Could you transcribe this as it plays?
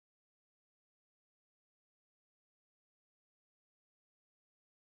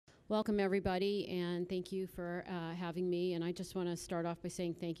Welcome, everybody, and thank you for having me. And I just want to start off by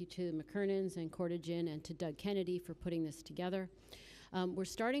saying thank you to the McKernans and Cortigen and to Doug Kennedy for putting this together. We're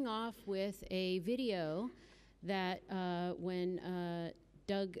starting off with a video that when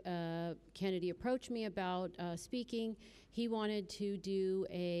Doug Kennedy approached me about speaking, he wanted to do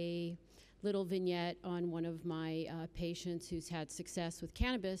a little vignette on one of my patients who's had success with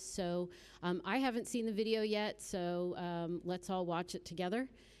cannabis. So I haven't seen the video yet, so let's all watch it together,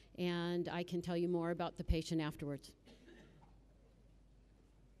 and I can tell you more about the patient afterwards.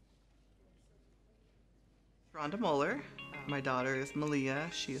 Rhonda Moeller. My daughter is Malia.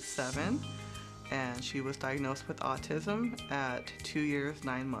 She is 7, and she was diagnosed with autism at 2 years,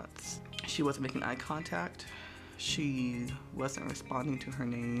 9 months. She wasn't making eye contact. She wasn't responding to her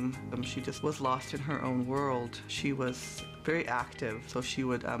name. She just was lost in her own world. She was very active, so she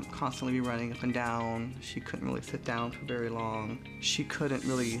would constantly be running up and down. She couldn't really sit down for very long. She couldn't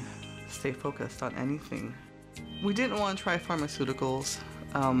really stay focused on anything. We didn't want to try pharmaceuticals,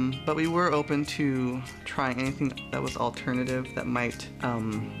 but we were open to trying anything that was alternative that might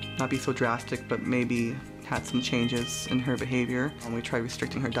not be so drastic, but maybe had some changes in her behavior. We tried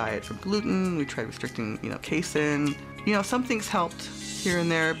restricting her diet from gluten. We tried restricting, casein. Some things helped here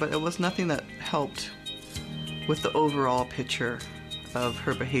and there, but it was nothing that helped with the overall picture of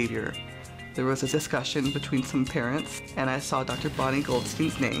her behavior. There was a discussion between some parents, and I saw Dr. Bonni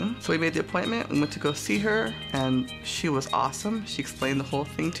Goldstein's name. So we made the appointment, we went to go see her, and she was awesome. She explained the whole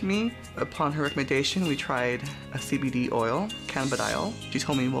thing to me. Upon her recommendation, we tried a CBD oil, cannabidiol. She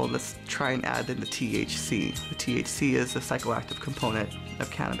told me, well, let's try and add in the THC. The THC is the psychoactive component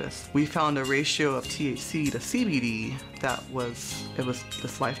of cannabis. We found a ratio of THC to CBD that was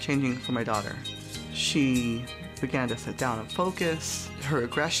just life-changing for my daughter. She began to sit down and focus. Her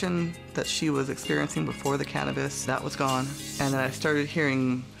aggression that she was experiencing before the cannabis, that was gone. And then I started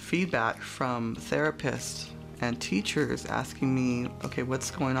hearing feedback from therapists and teachers asking me, okay, what's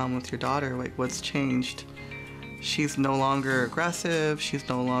going on with your daughter? Like, what's changed? She's no longer aggressive. She's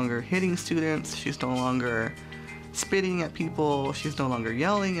no longer hitting students. She's no longer spitting at people. She's no longer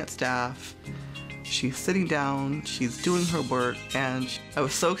yelling at staff. She's sitting down. She's doing her work. And I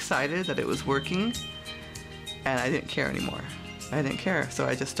was so excited that it was working. And I didn't care anymore. I didn't care, so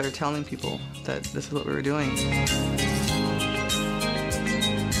I just started telling people that this is what we were doing.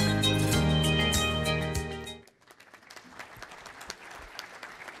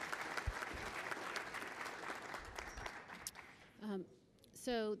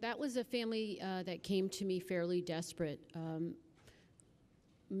 So that was a family that came to me fairly desperate.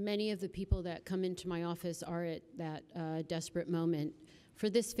 Many of the people that come into my office are at that desperate moment. For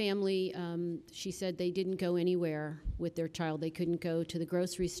this family, she said they didn't go anywhere with their child. They couldn't go to the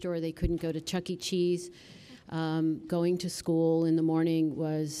grocery store. They couldn't go to Chuck E. Cheese. Going to school in the morning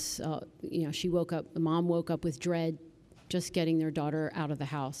was, the mom woke up with dread just getting their daughter out of the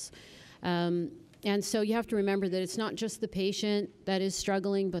house. And so you have to remember that it's not just the patient that is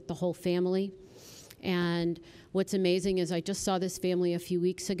struggling, but the whole family. And what's amazing is I just saw this family a few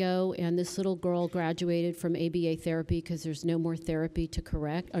weeks ago, and this little girl graduated from ABA therapy because there's no more therapy to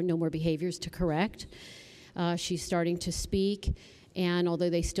correct, or no more behaviors to correct. She's starting to speak, and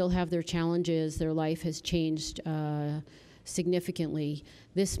although they still have their challenges, their life has changed significantly.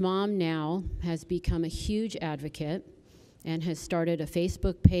 This mom now has become a huge advocate and has started a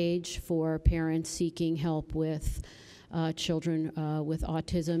Facebook page for parents seeking help with children with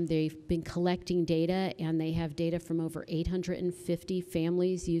autism. They've been collecting data, and they have data from over 850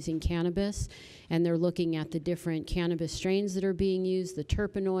 families using cannabis, and they're looking at the different cannabis strains that are being used, the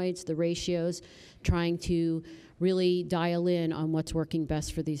terpenoids, the ratios, trying to really dial in on what's working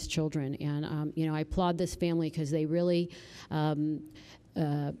best for these children. And I applaud this family because they really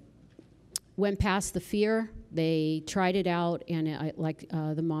went past the fear. They tried it out, and like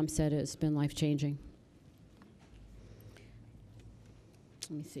the mom said, it's been life-changing.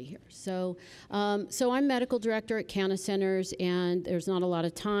 Let me see here. So I'm medical director at Canna Centers, and there's not a lot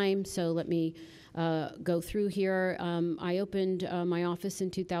of time, so let me go through here. I opened my office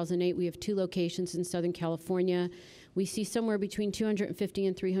in 2008. We have 2 locations in Southern California. We see somewhere between 250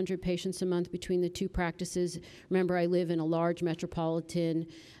 and 300 patients a month between the 2 practices. Remember, I live in a large metropolitan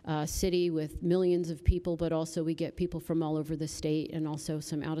city with millions of people, but also we get people from all over the state and also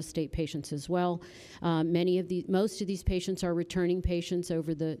some out-of-state patients as well. Most of these patients are returning patients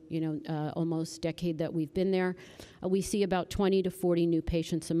over the almost decade that we've been there. We see about 20 to 40 new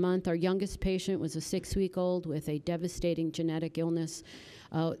patients a month. Our youngest patient was a 6-week-old with a devastating genetic illness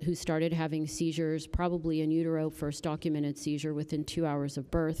who started having seizures, probably in utero, first documented seizure within 2 hours of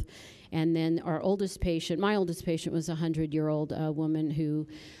birth. And then our oldest patient, my oldest patient was a 100-year-old woman who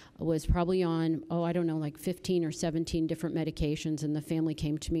was probably on, I don't know, like 15 or 17 different medications, and the family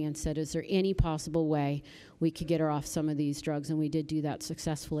came to me and said, is there any possible way we could get her off some of these drugs? And we did do that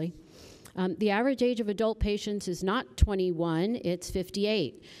successfully. The average age of adult patients is not 21, it's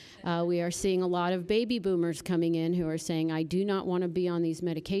 58. We are seeing a lot of baby boomers coming in who are saying, I do not want to be on these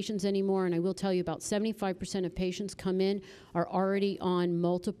medications anymore. And I will tell you, about 75% of patients come in are already on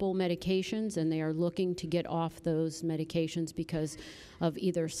multiple medications, and they are looking to get off those medications because of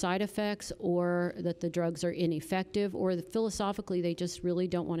either side effects or that the drugs are ineffective, or that philosophically they just really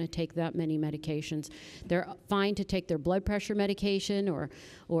don't want to take that many medications. They're fine to take their blood pressure medication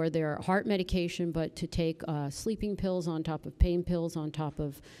or their heart medication, but to take sleeping pills on top of pain pills on top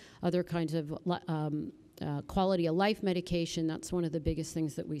of other kinds of quality of life medication, that's one of the biggest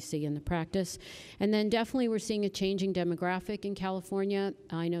things that we see in the practice. And then definitely we're seeing a changing demographic in California.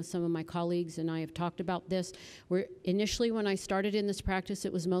 I know some of my colleagues and I have talked about this. Initially when I started in this practice,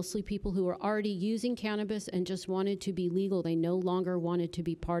 it was mostly people who were already using cannabis and just wanted to be legal. They no longer wanted to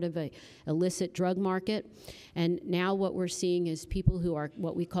be part of a illicit drug market. And now what we're seeing is people who are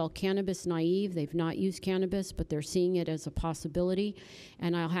what we call cannabis naive. They've not used cannabis, but they're seeing it as a possibility.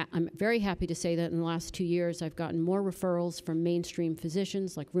 And I'm very happy to say that in the last 2 years, I've gotten more referrals from mainstream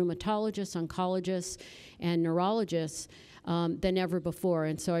physicians like rheumatologists, oncologists, and neurologists than ever before.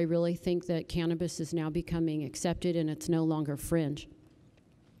 And so I really think that cannabis is now becoming accepted and it's no longer fringe.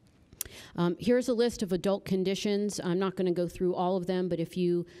 Here's a list of adult conditions. I'm not going to go through all of them, but if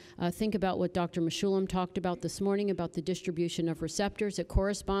you think about what Dr. Meshulam talked about this morning about the distribution of receptors, it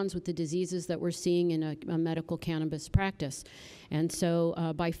corresponds with the diseases that we're seeing in a medical cannabis practice. And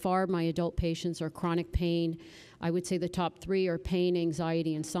so by far, my adult patients are chronic pain. I would say the top three are pain,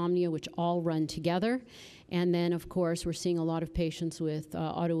 anxiety, insomnia, which all run together. And then, of course, we're seeing a lot of patients with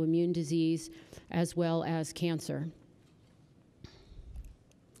autoimmune disease as well as cancer.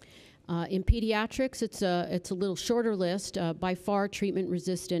 In pediatrics, it's a little shorter list. By far,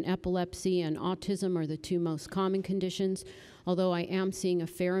 treatment-resistant epilepsy and autism are the two most common conditions, although I am seeing a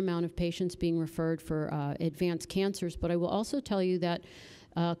fair amount of patients being referred for advanced cancers. But I will also tell you that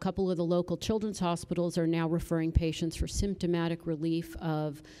a couple of the local children's hospitals are now referring patients for symptomatic relief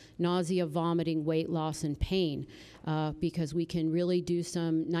of nausea, vomiting, weight loss, and pain, because we can really do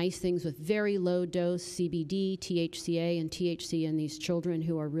some nice things with very low dose CBD, THCA, and THC in these children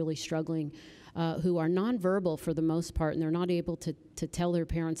who are really struggling, who are nonverbal for the most part, and they're not able to tell their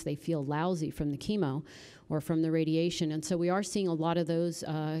parents they feel lousy from the chemo or from the radiation. And so we are seeing a lot of those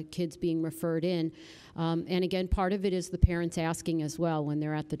kids being referred in. And again, part of it is the parents asking as well when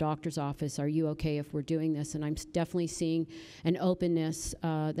they're at the doctor's office, are you okay if we're doing this? And I'm definitely seeing an openness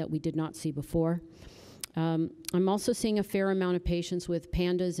that we did not see before. I'm also seeing a fair amount of patients with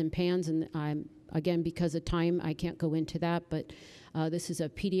PANDAS and PANS, and again, because of time, I can't go into that, but this is a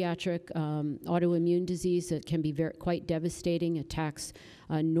pediatric autoimmune disease that can be quite devastating, attacks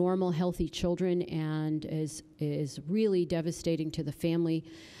normal, healthy children, and is really devastating to the family.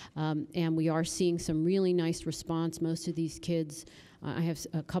 And we are seeing some really nice response. Most of these kids, I have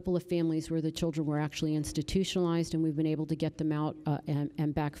a couple of families where the children were actually institutionalized, and we've been able to get them out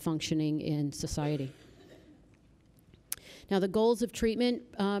and back functioning in society. Now, the goals of treatment,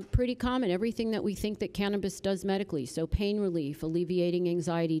 pretty common, everything that we think that cannabis does medically. So pain relief, alleviating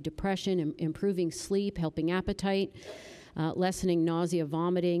anxiety, depression, improving sleep, helping appetite, lessening nausea,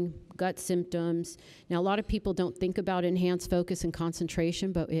 vomiting, gut symptoms. Now, a lot of people don't think about enhanced focus and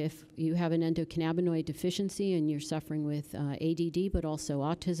concentration, but if you have an endocannabinoid deficiency and you're suffering with ADD, but also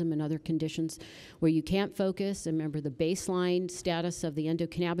autism and other conditions where you can't focus, and remember the baseline status of the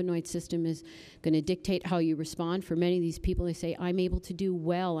endocannabinoid system is going to dictate how you respond. For many of these people, they say, I'm able to do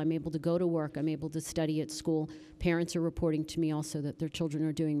well, I'm able to go to work, I'm able to study at school. Parents are reporting to me also that their children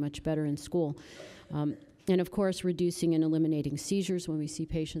are doing much better in school. And of course, reducing and eliminating seizures when we see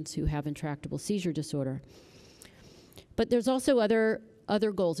patients who have intractable seizure disorder. But there's also other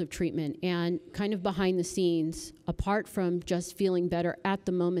goals of treatment, and kind of behind the scenes, apart from just feeling better at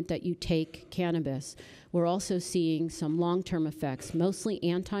the moment that you take cannabis, we're also seeing some long-term effects, mostly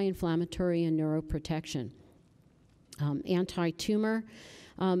anti-inflammatory and neuroprotection, anti-tumor.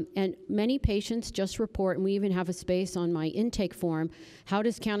 And many patients just report, and we even have a space on my intake form, how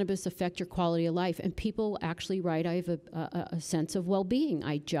does cannabis affect your quality of life? And people actually write, I have a sense of well-being.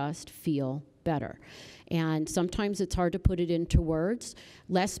 I just feel better. And sometimes it's hard to put it into words.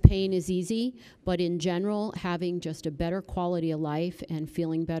 Less pain is easy, but in general, having just a better quality of life and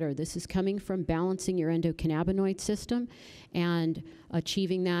feeling better. This is coming from balancing your endocannabinoid system and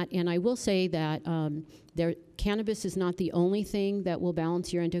achieving that. And I will say that cannabis is not the only thing that will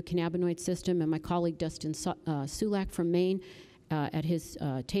balance your endocannabinoid system. And my colleague Dustin Sulak from Maine, at his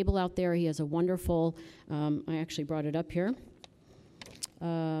table out there, he has a wonderful, I actually brought it up here,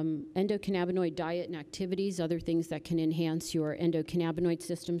 endocannabinoid diet and activities, other things that can enhance your endocannabinoid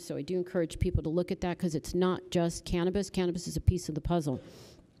system. So I do encourage people to look at that, because it's not just cannabis. Cannabis is a piece of the puzzle.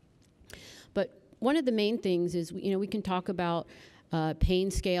 But one of the main things is, we can talk about pain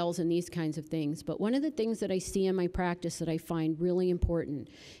scales and these kinds of things. But one of the things that I see in my practice that I find really important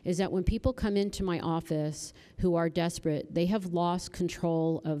is that when people come into my office who are desperate, they have lost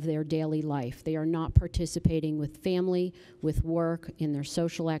control of their daily life. They are not participating with family, with work, in their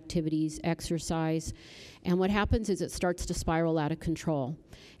social activities, exercise. And what happens is it starts to spiral out of control.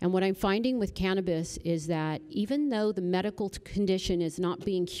 And what I'm finding with cannabis is that even though the medical condition is not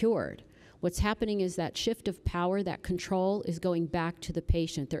being cured, what's happening is that shift of power, that control, is going back to the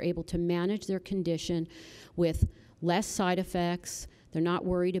patient. They're able to manage their condition with less side effects. They're not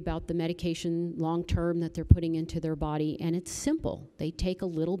worried about the medication long-term that they're putting into their body, and it's simple. They take a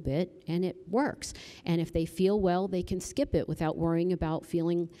little bit, and it works. And if they feel well, they can skip it without worrying about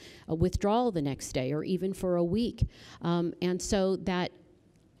feeling a withdrawal the next day or even for a week. And so that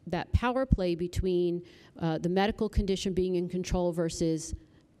power play between the medical condition being in control versus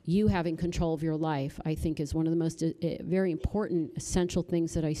you having control of your life, I think, is one of the most very important, essential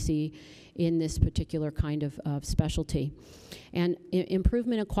things that I see in this particular kind of specialty. And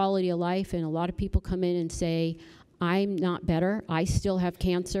improvement of quality of life, and a lot of people come in and say, I'm not better, I still have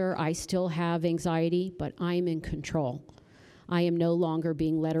cancer, I still have anxiety, but I'm in control. I am no longer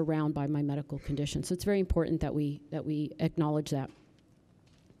being led around by my medical condition. So it's very important that we acknowledge that.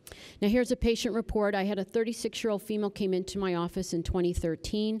 Now here's a patient report. I had a 36-year-old female came into my office in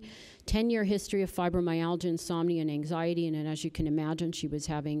 2013, 10-year history of fibromyalgia, insomnia, and anxiety, and as you can imagine, she was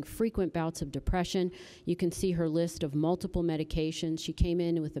having frequent bouts of depression. You can see her list of multiple medications. She came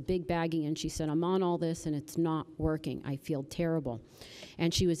in with a big baggie and she said, I'm on all this and it's not working. I feel terrible.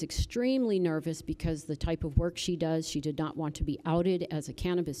 And she was extremely nervous because the type of work she does, she did not want to be outed as a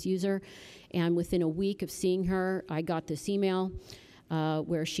cannabis user. And within a week of seeing her, I got this email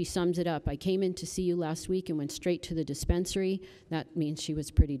where she sums it up. I came in to see you last week and went straight to the dispensary. That means she was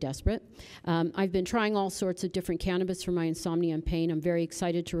pretty desperate. I've been trying all sorts of different cannabis for my insomnia and pain. I'm very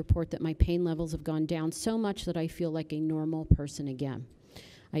excited to report that my pain levels have gone down so much that I feel like a normal person again.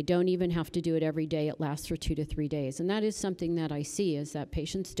 I don't even have to do it every day. It lasts for 2 to 3 days. And that is something that I see, is that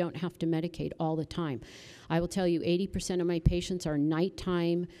patients don't have to medicate all the time. I will tell you 80% of my patients are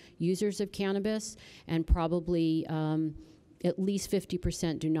nighttime users of cannabis, and probably at least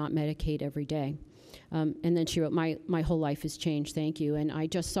 50% do not medicate every day. And then she wrote, my whole life has changed, thank you. And I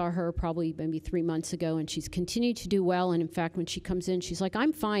just saw her probably maybe 3 months ago, and she's continued to do well. And in fact, when she comes in, she's like,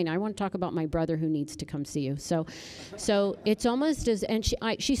 I'm fine. I want to talk about my brother who needs to come see you. So it's almost as, and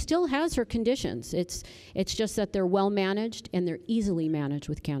she still has her conditions. It's just that they're well managed and they're easily managed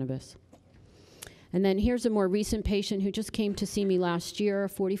with cannabis. And then here's a more recent patient who just came to see me last year, a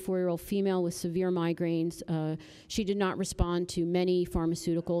 44-year-old female with severe migraines. She did not respond to many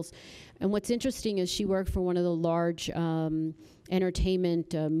pharmaceuticals. And what's interesting is she worked for one of the large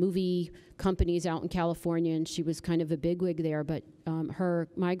entertainment movie companies out in California, and she was kind of a bigwig there, but her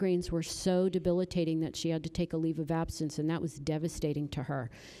migraines were so debilitating that she had to take a leave of absence, and that was devastating to her.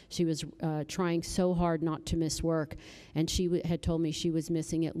 She was trying so hard not to miss work, and she had told me she was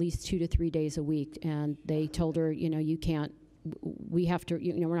missing at least 2 to 3 days a week, and they told her, you can't, we have to,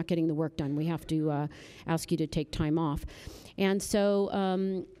 we're not getting the work done. We have to ask you to take time off. And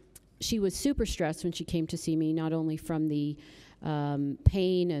so she was super stressed when she came to see me, not only from the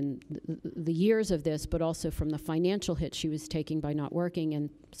pain and the years of this, but also from the financial hit she was taking by not working.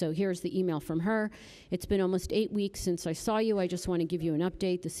 And so here's the email from her. It's been almost 8 weeks since I saw you. I just want to give you an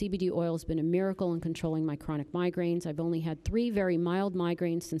update. The CBD oil has been a miracle in controlling my chronic migraines. I've only had 3 very mild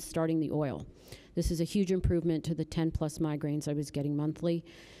migraines since starting the oil. This is a huge improvement to the 10 plus migraines I was getting monthly.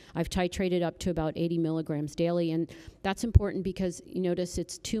 I've titrated up to about 80 milligrams daily, and that's important because you notice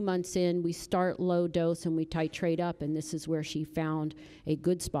it's 2 months in, we start low dose and we titrate up, and this is where she found a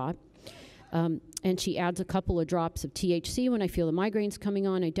good spot. And she adds a couple of drops of THC when I feel the migraines coming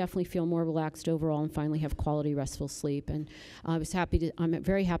on. I definitely feel more relaxed overall and finally have quality, restful sleep. And I'm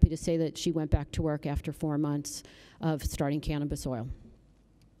very happy to say that she went back to work after 4 months of starting cannabis oil.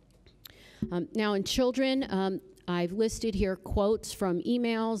 Now in children, I've listed here quotes from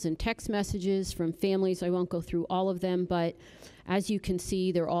emails and text messages from families. I won't go through all of them, but as you can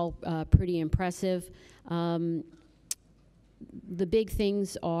see, they're all pretty impressive. The big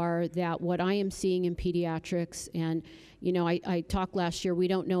things are that what I am seeing in pediatrics, and you know, I talked last year, we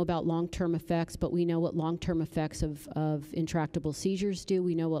don't know about long-term effects, but we know what long-term effects of intractable seizures do.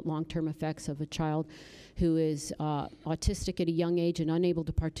 We know what long-term effects of a child who is autistic at a young age and unable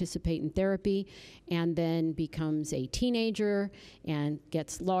to participate in therapy, and then becomes a teenager and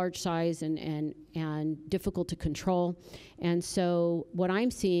gets large size and difficult to control. And so what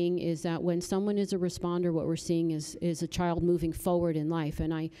I'm seeing is that when someone is a responder, what we're seeing is a child moving forward in life.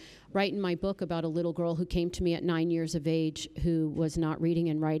 And I write in my book about a little girl who came to me at 9 years of age who was not reading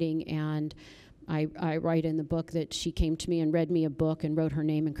and writing, and I write in the book that she came to me and read me a book and wrote her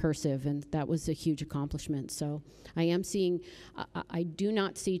name in cursive, and that was a huge accomplishment. So I am seeing, I do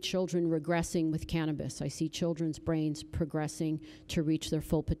not see children regressing with cannabis. I see children's brains progressing to reach their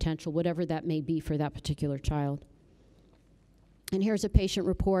full potential, whatever that may be for that particular child. And here's a patient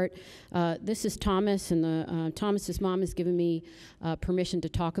report. This is Thomas, and Thomas's mom has given me permission to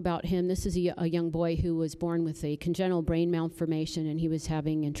talk about him. This is a young boy who was born with a congenital brain malformation, and he was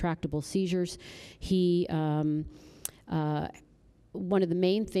having intractable seizures. He one of the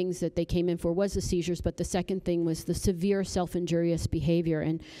main things that they came in for was the seizures, but the second thing was the severe self-injurious behavior.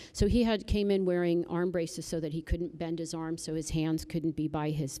 And so he came in wearing arm braces so that he couldn't bend his arms, so his hands couldn't be by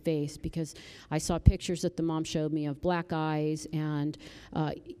his face, because I saw pictures that the mom showed me of black eyes and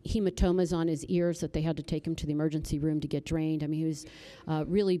hematomas on his ears that they had to take him to the emergency room to get drained. I mean, he was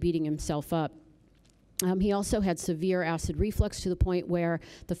really beating himself up. He also had severe acid reflux to the point where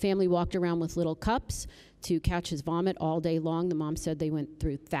the family walked around with little cups to catch his vomit all day long. The mom said they went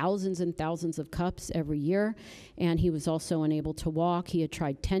through thousands and thousands of cups every year, and he was also unable to walk. He had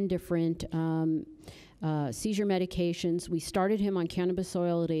tried 10 different seizure medications. We started him on cannabis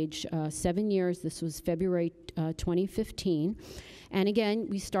oil at age 7 years. This was February 2015. And again,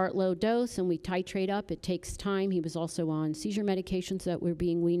 we start low dose and we titrate up. It takes time. He was also on seizure medications that were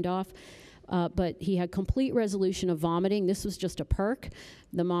being weaned off. But he had complete resolution of vomiting. This was just a perk.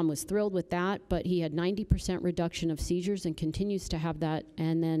 The mom was thrilled with that, but he had 90% reduction of seizures and continues to have that.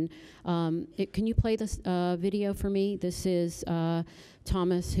 And then, can you play this video for me? This is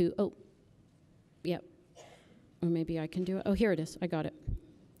Thomas who, yep. Or maybe I can do it. Oh, here it is. I got it.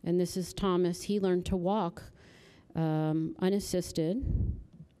 And this is Thomas. He learned to walk unassisted.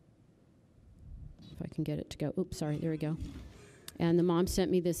 If I can get it to go. Oops, sorry, there we go. And the mom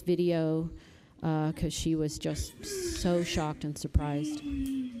sent me this video because she was just so shocked and surprised.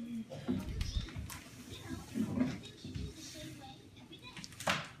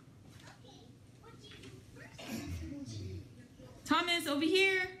 Thomas, over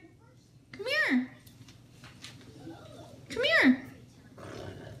here. Come here. Come here.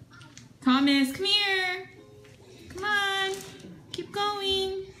 Thomas, come here. Come on. Keep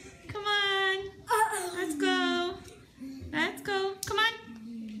going. Come on. Let's go. Let's go. Come on.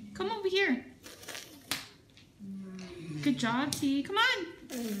 Come over here. Good job, T. Come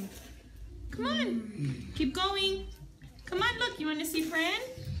on. Come on. Keep going. Come on, look. You want to see friend?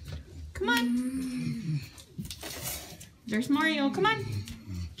 Come on. There's Mario. Come on.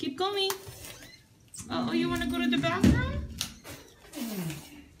 Keep going. Oh, you want to go to the bathroom?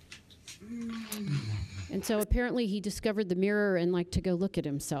 And so apparently he discovered the mirror and liked to go look at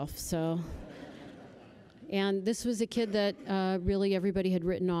himself. So. And this was a kid that really everybody had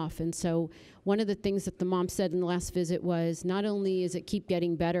written off. And so one of the things that the mom said in the last visit was, not only is it keep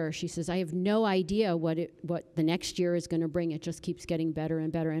getting better, she says, I have no idea what the next year is going to bring. It just keeps getting better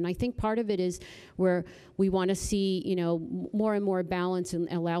and better. And I think part of it is where we want to see, you know, more and more balance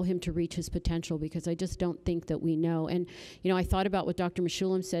and allow him to reach his potential, because I just don't think that we know. And, you know, I thought about what Dr.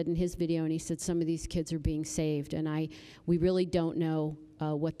 Meshulam said in his video, and he said some of these kids are being saved. And we really don't know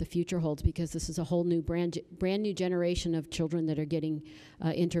what the future holds, because this is a whole new brand new generation of children that are getting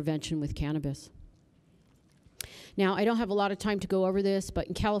intervention with cannabis. Now, I don't have a lot of time to go over this, but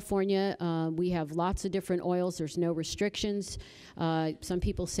in California, we have lots of different oils. There's no restrictions. Some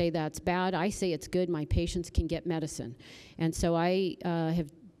people say that's bad. I say it's good. My patients can get medicine. And so I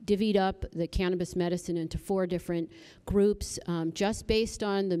have divvied up the cannabis medicine into 4 different groups, just based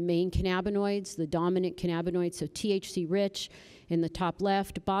on the main cannabinoids, the dominant cannabinoids, so THC rich, in the top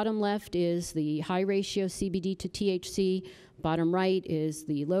left. Bottom left is the high ratio CBD to THC. Bottom right is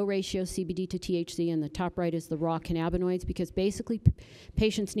the low ratio CBD to THC, and the top right is the raw cannabinoids, because basically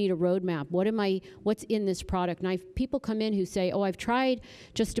patients need a roadmap. What's in this product? And people come in who say, oh, I've tried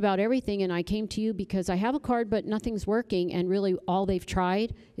just about everything, and I came to you because I have a card, but nothing's working, and really all they've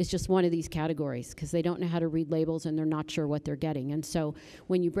tried is just one of these categories, because they don't know how to read labels and they're not sure what they're getting. And so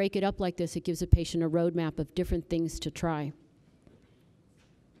when you break it up like this, it gives a patient a roadmap of different things to try.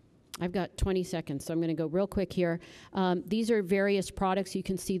 I've got 20 seconds, so I'm going to go real quick here. These are various products. You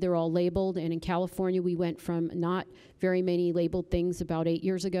can see they're all labeled, and in California we went from not very many labeled things about 8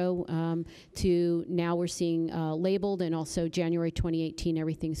 years ago to now we're seeing labeled, and also January 2018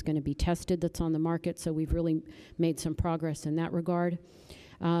 everything's going to be tested that's on the market, so we've really made some progress in that regard.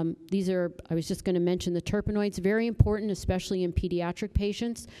 I was just going to mention the terpenoids, very important, especially in pediatric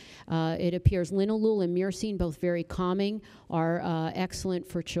patients. It appears linalool and myrcene, both very calming, are excellent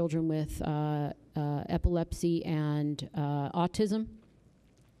for children with epilepsy and autism.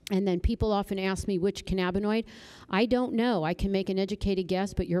 And then people often ask me which cannabinoid. I don't know. I can make an educated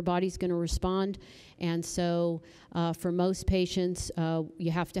guess, but your body's going to respond. And so for most patients,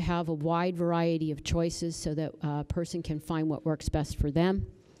 you have to have a wide variety of choices so that a person can find what works best for them.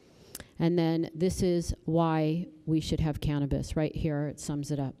 And then this is why we should have cannabis. Right here, it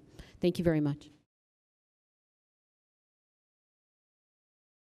sums it up. Thank you very much.